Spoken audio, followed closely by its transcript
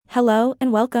Hello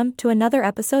and welcome to another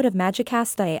episode of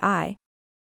Magicast the AI.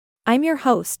 I'm your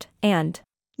host, and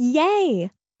Yay!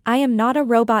 I am not a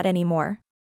robot anymore.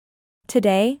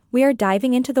 Today, we are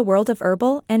diving into the world of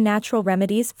herbal and natural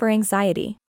remedies for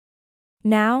anxiety.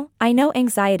 Now, I know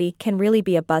anxiety can really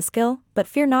be a buzzkill, but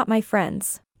fear not, my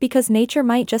friends, because nature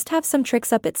might just have some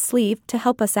tricks up its sleeve to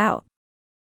help us out.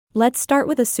 Let's start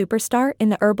with a superstar in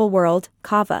the herbal world,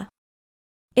 kava.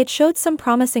 It showed some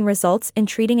promising results in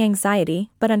treating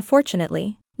anxiety, but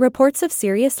unfortunately, reports of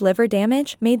serious liver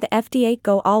damage made the FDA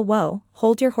go all whoa,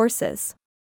 hold your horses.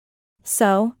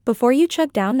 So, before you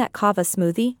chug down that kava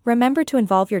smoothie, remember to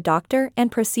involve your doctor and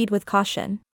proceed with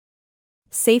caution.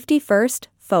 Safety first,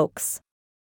 folks.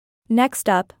 Next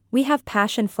up, we have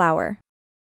passion flower.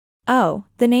 Oh,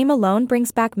 the name alone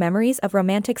brings back memories of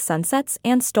romantic sunsets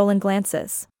and stolen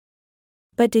glances.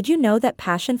 But did you know that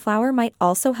passion flower might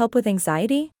also help with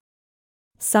anxiety?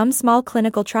 Some small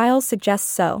clinical trials suggest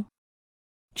so.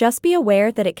 Just be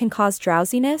aware that it can cause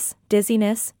drowsiness,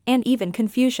 dizziness, and even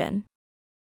confusion.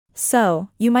 So,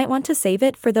 you might want to save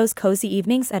it for those cozy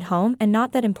evenings at home and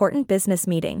not that important business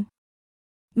meeting.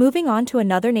 Moving on to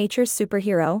another nature's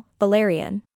superhero,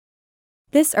 valerian.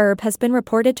 This herb has been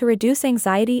reported to reduce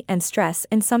anxiety and stress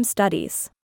in some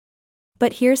studies.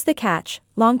 But here's the catch,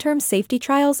 long-term safety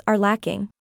trials are lacking.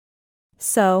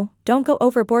 So, don't go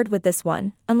overboard with this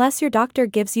one, unless your doctor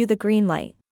gives you the green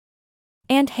light.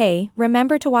 And hey,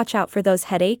 remember to watch out for those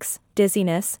headaches,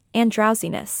 dizziness, and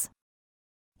drowsiness.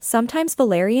 Sometimes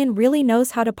valerian really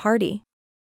knows how to party.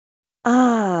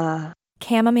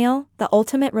 Chamomile, the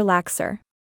ultimate relaxer.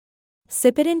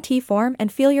 Sip it in tea form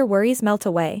and feel your worries melt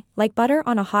away, like butter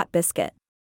on a hot biscuit.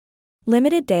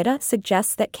 Limited data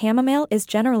suggests that chamomile is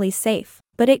generally safe,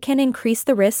 but it can increase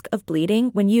the risk of bleeding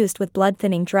when used with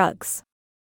blood-thinning drugs.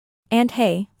 And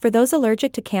hey, for those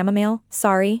allergic to chamomile,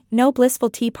 sorry, no blissful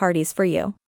tea parties for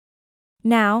you.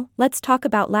 Now, let's talk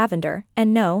about lavender,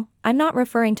 and no, I'm not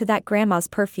referring to that grandma's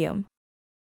perfume.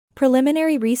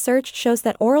 Preliminary research shows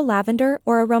that oral lavender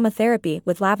or aromatherapy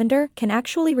with lavender can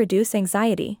actually reduce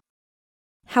anxiety.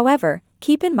 However,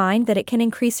 keep in mind that it can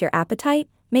increase your appetite,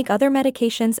 make other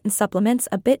medications and supplements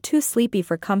a bit too sleepy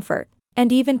for comfort,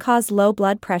 and even cause low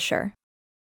blood pressure.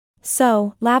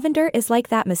 So, lavender is like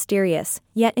that mysterious,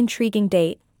 yet intriguing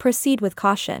date, proceed with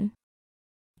caution.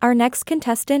 Our next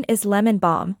contestant is lemon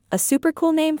balm, a super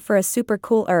cool name for a super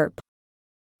cool herb.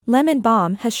 Lemon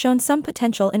balm has shown some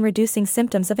potential in reducing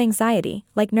symptoms of anxiety,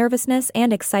 like nervousness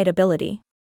and excitability.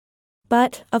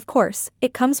 But, of course,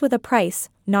 it comes with a price,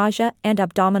 nausea and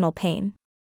abdominal pain.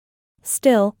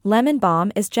 Still, lemon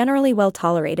balm is generally well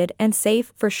tolerated and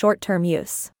safe for short-term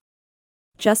use.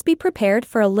 Just be prepared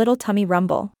for a little tummy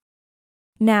rumble.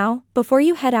 Now, before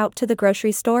you head out to the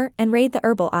grocery store and raid the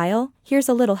herbal aisle, here's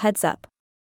a little heads up.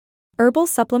 Herbal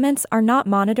supplements are not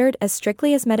monitored as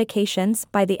strictly as medications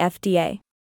by the FDA.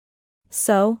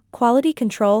 So, quality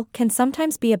control can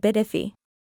sometimes be a bit iffy.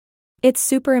 It's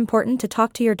super important to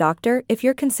talk to your doctor if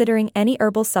you're considering any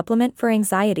herbal supplement for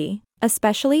anxiety,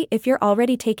 especially if you're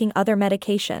already taking other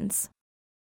medications.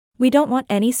 We don't want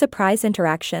any surprise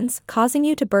interactions causing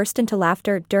you to burst into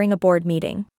laughter during a board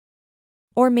meeting.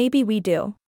 Or maybe we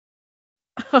do.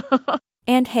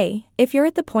 And hey, if you're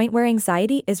at the point where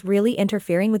anxiety is really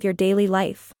interfering with your daily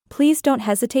life, please don't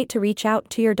hesitate to reach out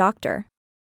to your doctor.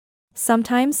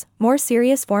 Sometimes, more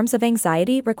serious forms of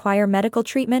anxiety require medical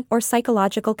treatment or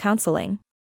psychological counseling.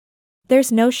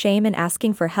 There's no shame in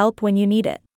asking for help when you need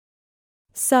it.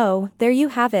 So, there you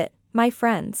have it, my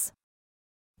friends.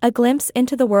 A glimpse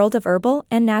into the world of herbal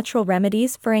and natural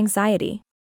remedies for anxiety.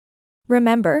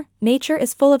 Remember, nature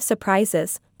is full of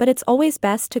surprises, but it's always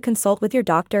best to consult with your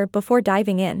doctor before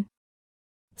diving in.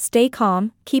 Stay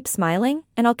calm, keep smiling,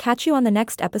 and I'll catch you on the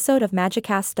next episode of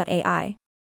Magicast.ai.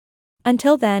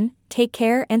 Until then, take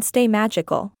care and stay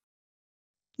magical.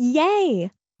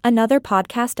 Yay! Another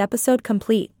podcast episode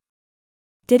complete.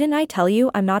 Didn't I tell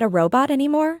you I'm not a robot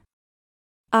anymore?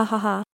 Ahaha.